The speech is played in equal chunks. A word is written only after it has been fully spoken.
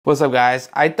What's up, guys?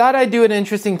 I thought I'd do an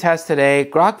interesting test today.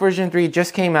 Grok version 3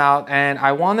 just came out and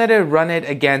I wanted to run it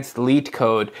against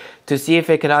LeetCode to see if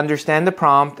it could understand the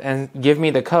prompt and give me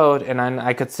the code, and then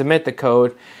I could submit the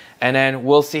code and then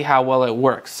we'll see how well it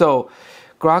works. So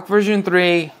Grok version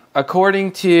 3,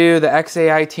 according to the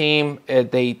XAI team,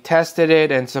 they tested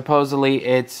it and supposedly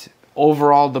it's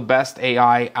overall the best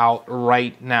AI out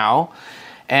right now.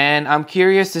 And I'm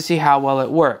curious to see how well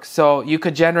it works. So you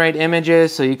could generate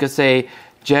images, so you could say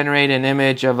generate an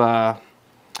image of a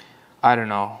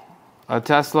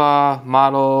Tesla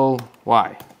Model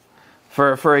Y,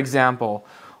 for example.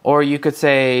 Or you could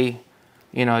say,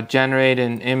 generate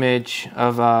an image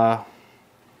of a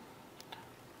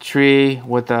tree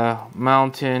with a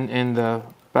mountain in the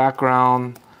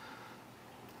background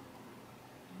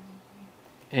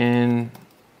in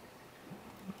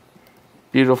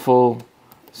beautiful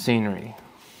scenery.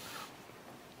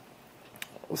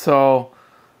 So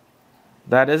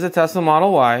that is a Tesla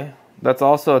Model Y. That's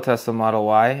also a Tesla Model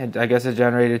Y. I guess it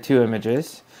generated 2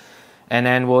 images. And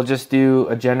then we'll just do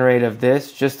a generate of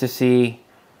this just to see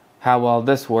how well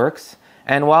this works.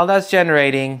 And while that's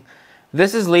generating,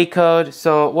 this is LeetCode.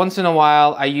 So once in a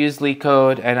while I use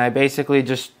LeetCode and I basically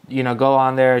just go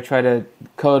on there, try to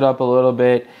code up a little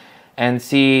bit and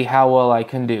see how well I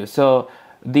can do. So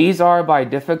these are by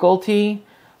difficulty.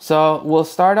 So we'll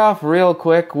start off real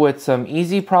quick with some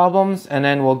easy problems and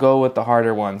then we'll go with the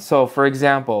harder ones. So for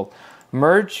example,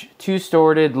 merge 2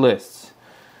 sorted lists.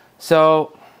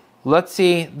 So let's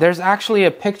see, there's actually a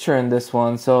picture in this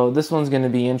one, so this one's going to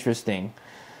be interesting.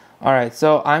 Alright,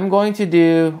 so I'm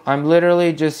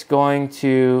literally just going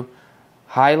to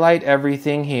highlight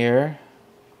everything here,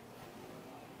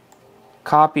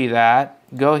 copy that,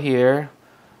 go here.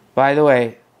 By the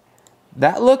way,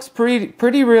 that looks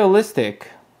pretty realistic.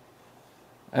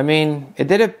 I mean, it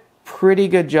did a pretty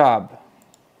good job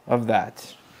of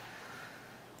that.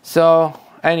 So,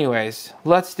 anyways,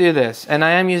 let's do this. And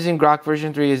I am using Grok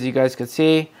version 3, as you guys could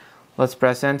see. Let's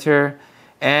press enter.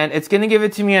 And it's going to give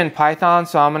it to me in Python,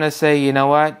 so I'm going to say, you know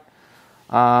what?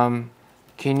 Can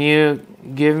you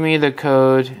give me the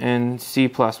code in C++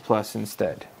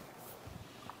 instead?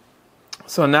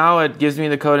 So now it gives me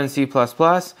the code in C++,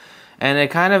 and it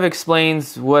kind of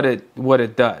explains what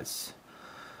it does.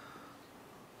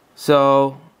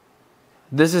 So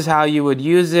this is how you would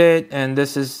use it, and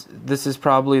this is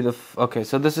probably okay,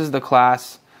 so this is the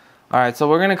class. Alright, so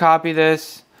we're going to copy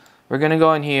this. We're going to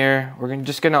go in here. We're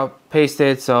just going to paste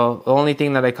it. So the only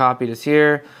thing that I copied is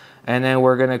here. And then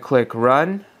we're going to click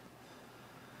run.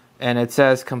 And it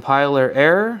says compiler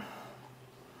error.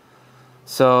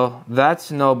 So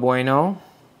that's no bueno.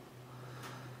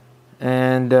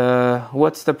 And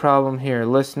what's the problem here?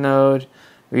 List node,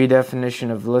 redefinition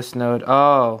of list node.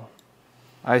 Oh,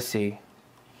 I see.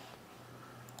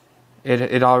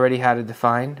 It already had it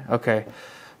defined. Okay.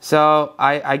 So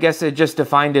I guess it just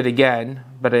defined it again,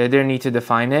 but I didn't need to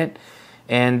define it.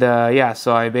 And yeah,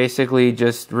 so I basically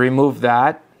just removed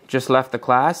that, just left the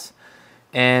class,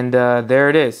 and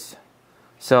there it is.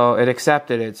 So it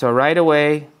accepted it. So right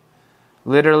away,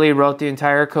 literally wrote the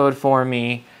entire code for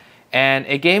me, and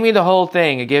it gave me the whole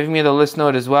thing. It gave me the list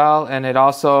node as well, and it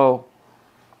also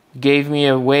gave me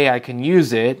a way I can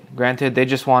use it. Granted, they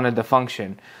just wanted the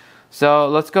function. So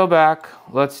let's go back.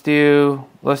 Let's do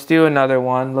another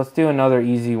one. Let's do another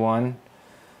easy one.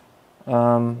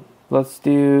 Let's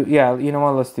do, yeah, you know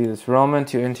what? Let's do this. Roman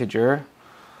to integer.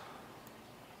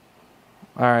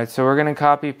 Alright, so we're going to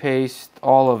copy paste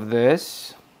all of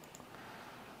this.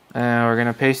 And we're going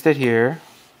to paste it here.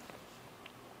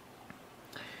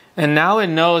 And now it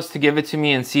knows to give it to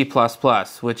me in C++,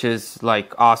 which is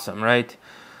like awesome, right?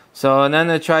 So, and then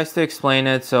it tries to explain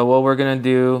it. So what we're going to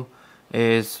do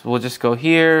is we'll just go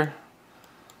here,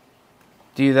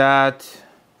 do that,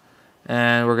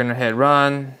 and we're going to hit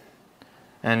run,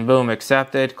 and boom,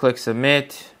 accept it, click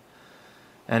submit,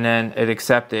 and then it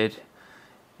accepted.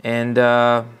 And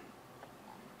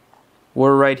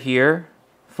we're right here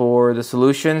for the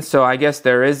solution. So I guess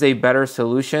there is a better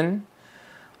solution,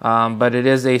 but it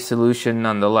is a solution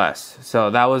nonetheless. So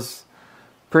that was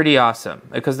pretty awesome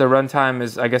because the runtime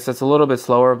is, I guess it's a little bit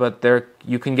slower, but there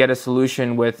you can get a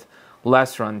solution with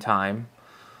less runtime.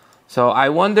 So I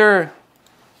wonder,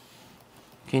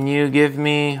 can you give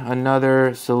me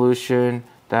another solution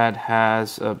that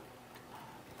has a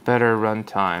better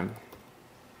runtime?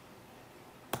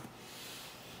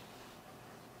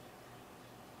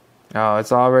 Oh,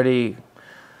 it's already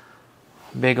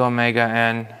big omega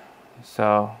n.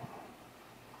 So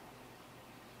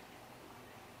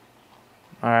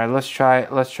all right, let's try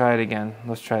it again.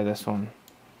 Let's try this one.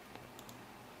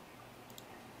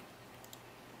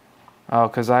 Oh,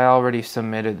 because I already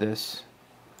submitted this.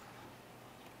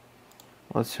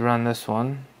 Let's run this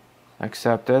one.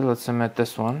 Accepted. Let's submit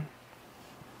this one.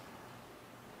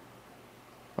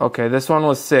 Okay, this one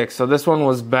was 6, so this one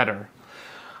was better.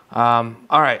 All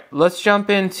right, let's jump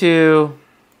into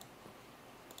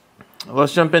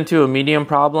a medium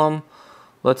problem.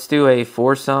 Let's do a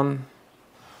foursome,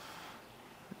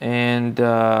 and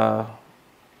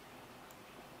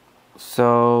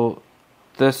so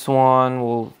this one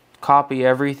will copy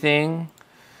everything,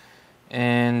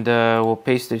 and we'll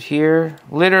paste it here.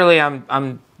 Literally,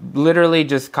 I'm literally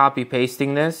just copy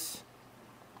pasting this.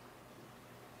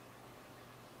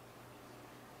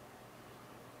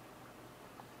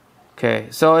 Okay,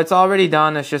 so it's already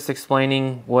done. It's just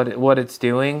explaining what it's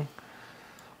doing.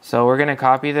 So we're gonna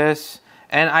copy this,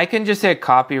 and I can just hit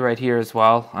copy right here as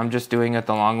well. I'm just doing it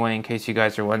the long way in case you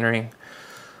guys are wondering.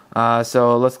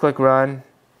 So let's click run.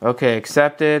 Okay,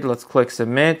 accepted. Let's click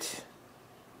submit.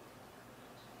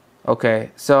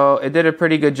 Okay, so it did a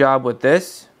pretty good job with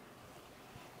this.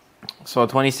 So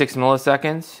 26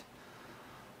 milliseconds.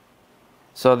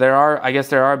 So I guess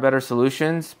there are better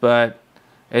solutions, but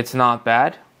it's not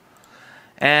bad.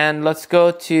 And let's go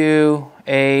to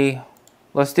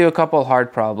let's do a couple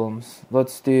hard problems.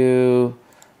 Let's do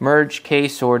merge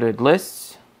k-sorted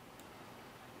lists.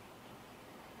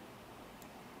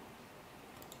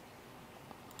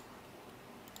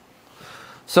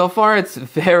 So far, it's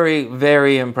very,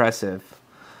 very impressive.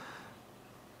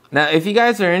 Now, if you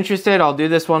guys are interested, I'll do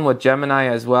this one with Gemini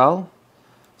as well.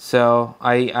 So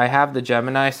I have the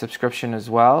Gemini subscription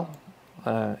as well,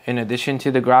 in addition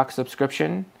to the Grok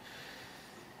subscription.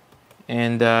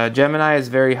 And Gemini is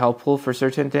very helpful for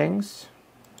certain things.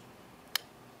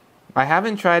 I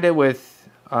haven't tried it with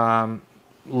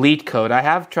LeetCode. I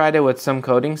have tried it with some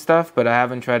coding stuff, but I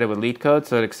haven't tried it with LeetCode,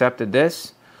 so it accepted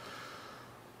this.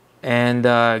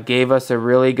 And gave us a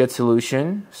really good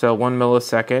solution, so 1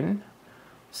 millisecond.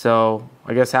 So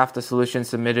I guess half the solutions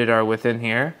submitted are within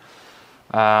here.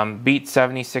 Beat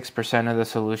 76% of the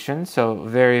solution, so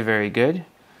very, very good.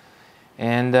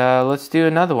 And let's do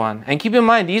another one. And keep in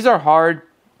mind, these are hard.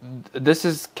 This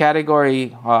is category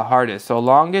hardest. So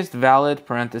longest valid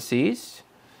parentheses.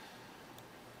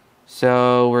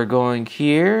 So we're going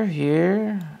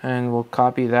here, and we'll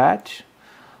copy that.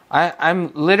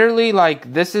 I'm literally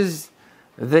like, this is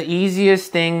the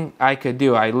easiest thing I could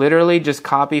do. I literally just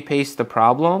copy paste the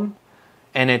problem,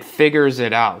 and it figures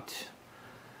it out.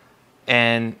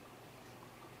 And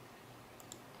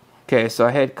okay, so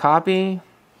I hit copy.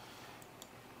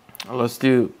 Let's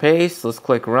do paste. Let's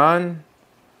click run.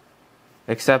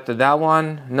 Accepted that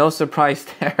one. No surprise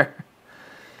there.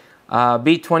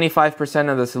 Beat 25%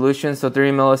 of the solution, so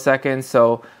 3 milliseconds.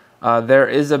 So there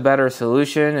is a better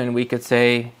solution, and we could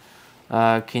say,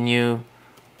 can you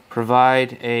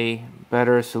provide a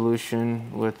better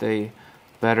solution with a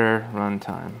better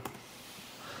runtime?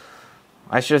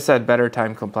 I should have said better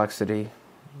time complexity,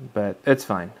 but it's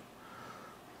fine.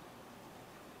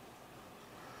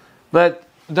 But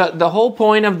the whole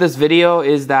point of this video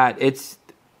is that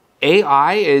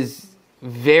AI is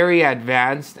very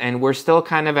advanced, and we're still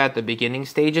kind of at the beginning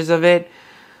stages of it.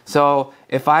 So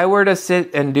if I were to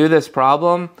sit and do this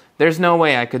problem, there's no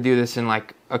way I could do this in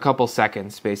like a couple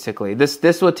seconds, basically.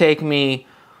 This would take me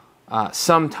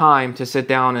some time to sit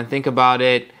down and think about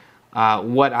it,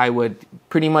 what I would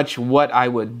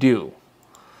do.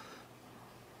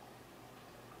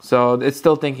 So it's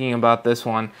still thinking about this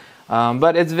one.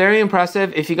 But it's very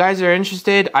impressive. If you guys are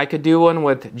interested, I could do one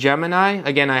with Gemini.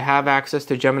 Again, I have access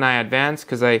to Gemini Advanced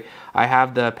because I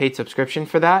have the paid subscription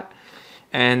for that.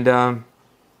 And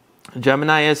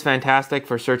Gemini is fantastic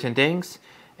for certain things,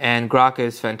 and Grok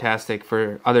is fantastic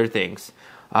for other things.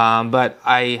 But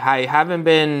I haven't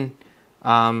been...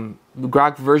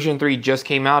 Grok version 3 just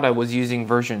came out. I was using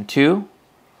version 2.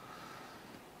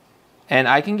 And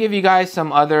I can give you guys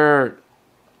some other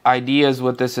ideas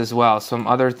with this as well, some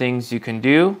other things you can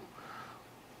do.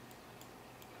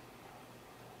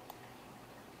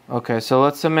 Okay, so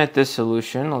let's submit this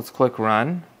solution. Let's click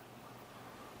run.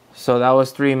 So that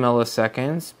was 3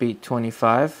 milliseconds, beat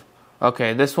 25.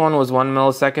 Okay, this one was 1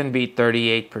 millisecond, beat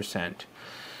 38%.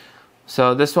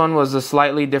 So this one was a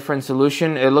slightly different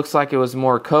solution. It looks like it was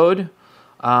more code.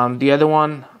 The other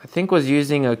one, I think, was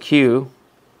using a queue.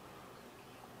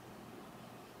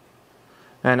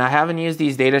 And I haven't used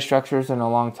these data structures in a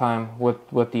long time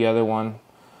with the other one.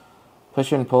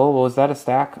 Push and pull, was that a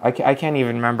stack? I can't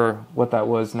even remember what that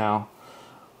was now.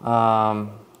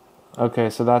 Okay,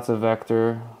 so that's a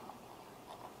vector.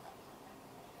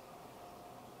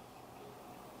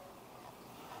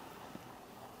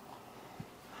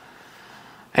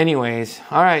 Anyways,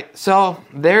 alright, so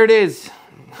there it is.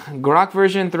 Grok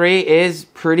version 3 is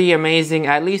pretty amazing,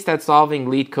 at least at solving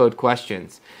LeetCode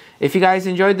questions. If you guys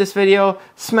enjoyed this video,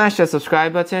 smash that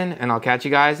subscribe button, and I'll catch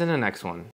you guys in the next one.